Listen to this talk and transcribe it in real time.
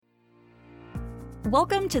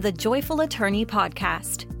Welcome to the Joyful Attorney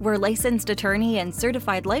Podcast, where licensed attorney and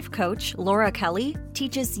certified life coach Laura Kelly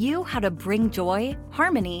teaches you how to bring joy,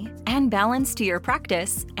 harmony, and balance to your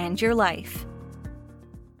practice and your life.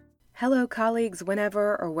 Hello, colleagues,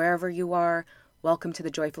 whenever or wherever you are. Welcome to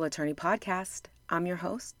the Joyful Attorney Podcast. I'm your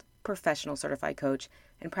host, professional certified coach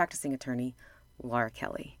and practicing attorney, Laura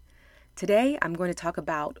Kelly. Today, I'm going to talk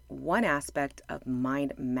about one aspect of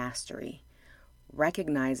mind mastery,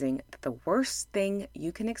 recognizing that the worst thing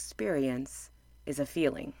you can experience is a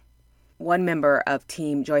feeling. One member of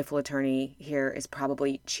Team Joyful Attorney here is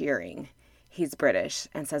probably cheering. He's British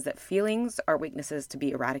and says that feelings are weaknesses to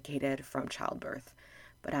be eradicated from childbirth,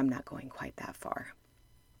 but I'm not going quite that far.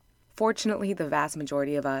 Fortunately, the vast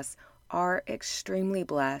majority of us are extremely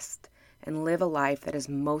blessed and live a life that is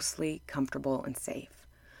mostly comfortable and safe.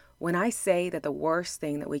 When I say that the worst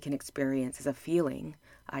thing that we can experience is a feeling,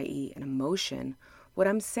 i.e. an emotion, what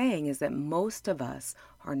I'm saying is that most of us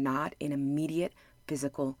are not in immediate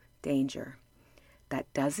physical danger.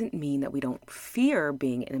 That doesn't mean that we don't fear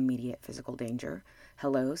being in immediate physical danger.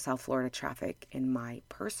 Hello, South Florida traffic in my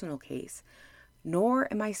personal case. Nor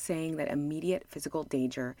am I saying that immediate physical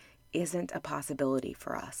danger isn't a possibility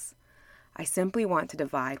for us. I simply want to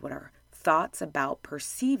divide what are thoughts about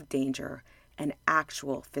perceived danger and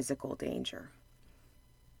actual physical danger.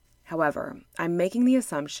 However, I'm making the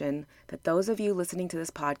assumption that those of you listening to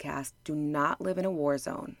this podcast do not live in a war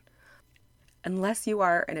zone. Unless you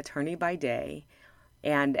are an attorney by day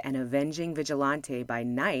and an avenging vigilante by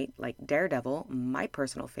night, like Daredevil, my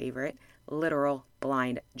personal favorite, literal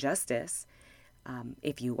blind justice.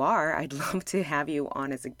 If you are, I'd love to have you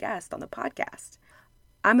on as a guest on the podcast.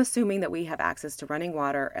 I'm assuming that we have access to running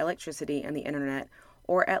water, electricity, and the internet,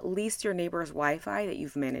 or at least your neighbor's Wi-Fi that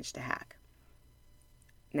you've managed to hack.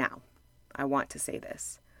 Now, I want to say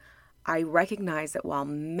this. I recognize that while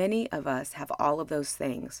many of us have all of those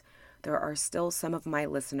things, there are still some of my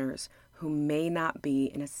listeners who may not be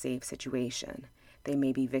in a safe situation. They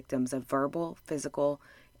may be victims of verbal, physical,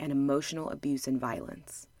 and emotional abuse and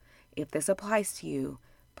violence. If this applies to you,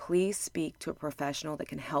 please speak to a professional that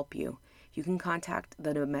can help you. You can contact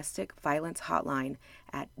the Domestic Violence Hotline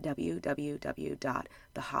at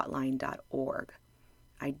www.thehotline.org.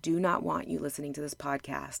 I do not want you listening to this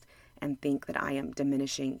podcast and think that I am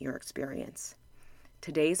diminishing your experience.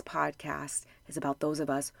 Today's podcast is about those of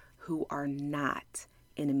us who are not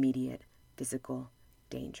in immediate physical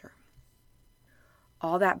danger.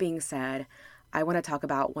 All that being said, I want to talk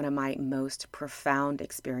about one of my most profound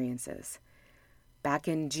experiences. Back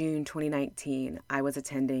in June 2019, I was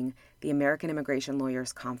attending the American Immigration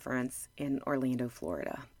Lawyers Conference in Orlando,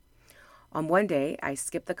 Florida. On one day, I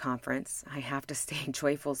skipped the conference, I have to stay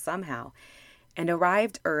joyful somehow, and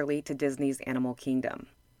arrived early to Disney's Animal Kingdom.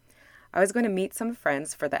 I was going to meet some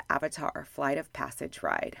friends for the Avatar Flight of Passage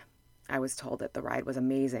ride. I was told that the ride was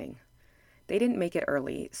amazing. They didn't make it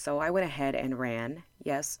early, so I went ahead and ran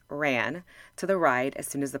to the ride as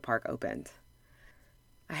soon as the park opened.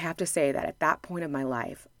 I have to say that at that point of my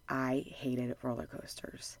life, I hated roller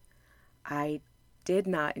coasters. I did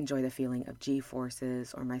not enjoy the feeling of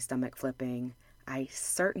G-forces or my stomach flipping. I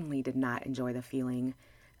certainly did not enjoy the feeling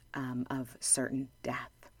of certain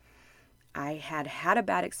death. I had a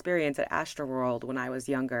bad experience at Astroworld when I was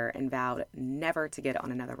younger and vowed never to get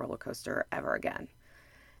on another roller coaster ever again.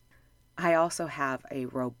 I also have a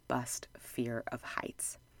robust fear of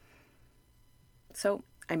heights. So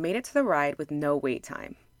I made it to the ride with no wait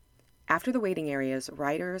time. After the waiting areas,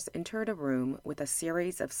 riders entered a room with a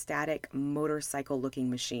series of static motorcycle-looking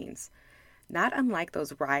machines. Not unlike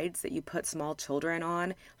those rides that you put small children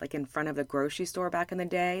on, like in front of the grocery store back in the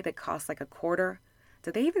day, that cost like $0.25.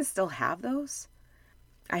 Do they even still have those?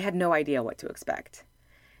 I had no idea what to expect.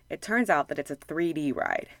 It turns out that it's a 3D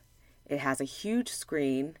ride. It has a huge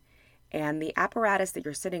screen, and the apparatus that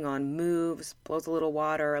you're sitting on moves, blows a little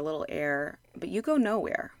water, a little air, but you go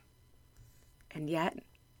nowhere. And yet,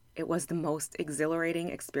 it was the most exhilarating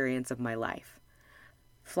experience of my life.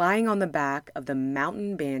 Flying on the back of the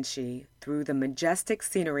Mountain Banshee through the majestic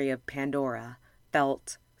scenery of Pandora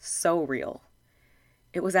felt so real.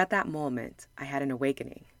 It was at that moment I had an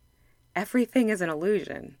awakening. Everything is an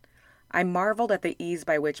illusion. I marveled at the ease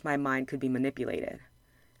by which my mind could be manipulated.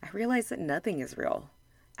 I realized that nothing is real,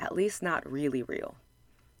 at least not really real.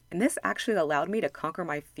 And this actually allowed me to conquer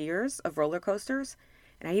my fears of roller coasters,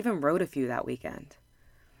 and I even rode a few that weekend.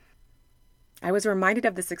 I was reminded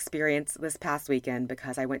of this experience this past weekend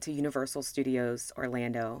because I went to Universal Studios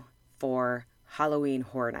Orlando for Halloween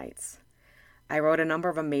Horror Nights. I rode a number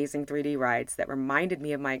of amazing 3D rides that reminded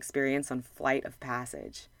me of my experience on Flight of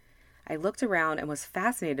Passage. I looked around and was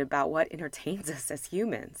fascinated about what entertains us as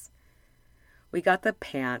humans. We got the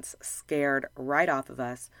pants scared right off of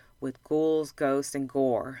us with ghouls, ghosts, and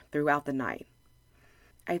gore throughout the night.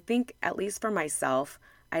 I think, at least for myself,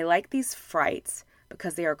 I like these frights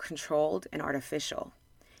because they are controlled and artificial.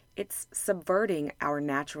 It's subverting our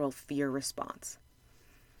natural fear response.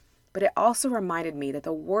 But it also reminded me that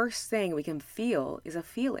the worst thing we can feel is a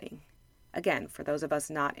feeling. Again, for those of us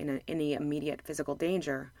not in any immediate physical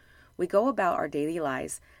danger, we go about our daily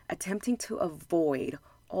lives attempting to avoid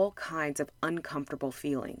all kinds of uncomfortable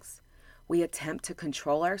feelings. We attempt to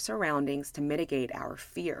control our surroundings to mitigate our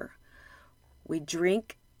fear. We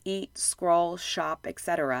drink, eat, scroll, shop,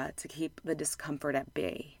 etc. to keep the discomfort at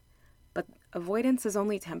bay. But avoidance is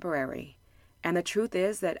only temporary, and the truth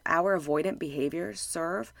is that our avoidant behaviors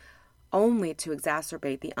serve only to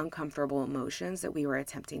exacerbate the uncomfortable emotions that we were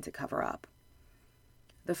attempting to cover up.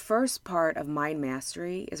 The first part of mind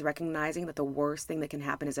mastery is recognizing that the worst thing that can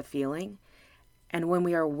happen is a feeling, and when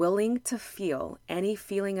we are willing to feel any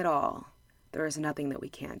feeling at all, there is nothing that we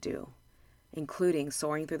can't do, including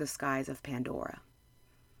soaring through the skies of Pandora.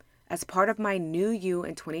 As part of my New You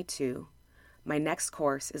in 22, my next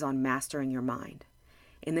course is on mastering your mind.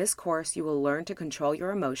 In this course, you will learn to control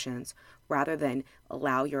your emotions rather than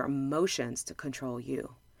allow your emotions to control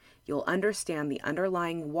you. You'll understand the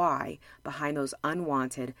underlying why behind those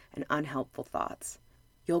unwanted and unhelpful thoughts.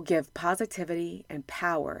 You'll give positivity and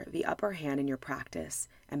power the upper hand in your practice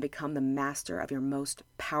and become the master of your most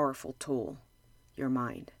powerful tool, your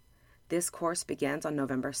mind. This course begins on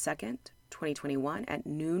November 2nd, 2021 at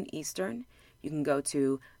noon Eastern. You can go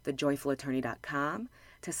to thejoyfulattorney.com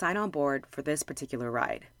to sign on board for this particular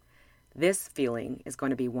ride. This feeling is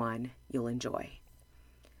going to be one you'll enjoy.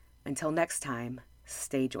 Until next time,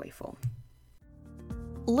 stay joyful.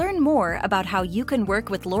 Learn more about how you can work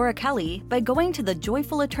with Laura Kelly by going to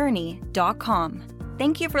thejoyfulattorney.com.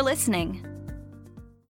 Thank you for listening.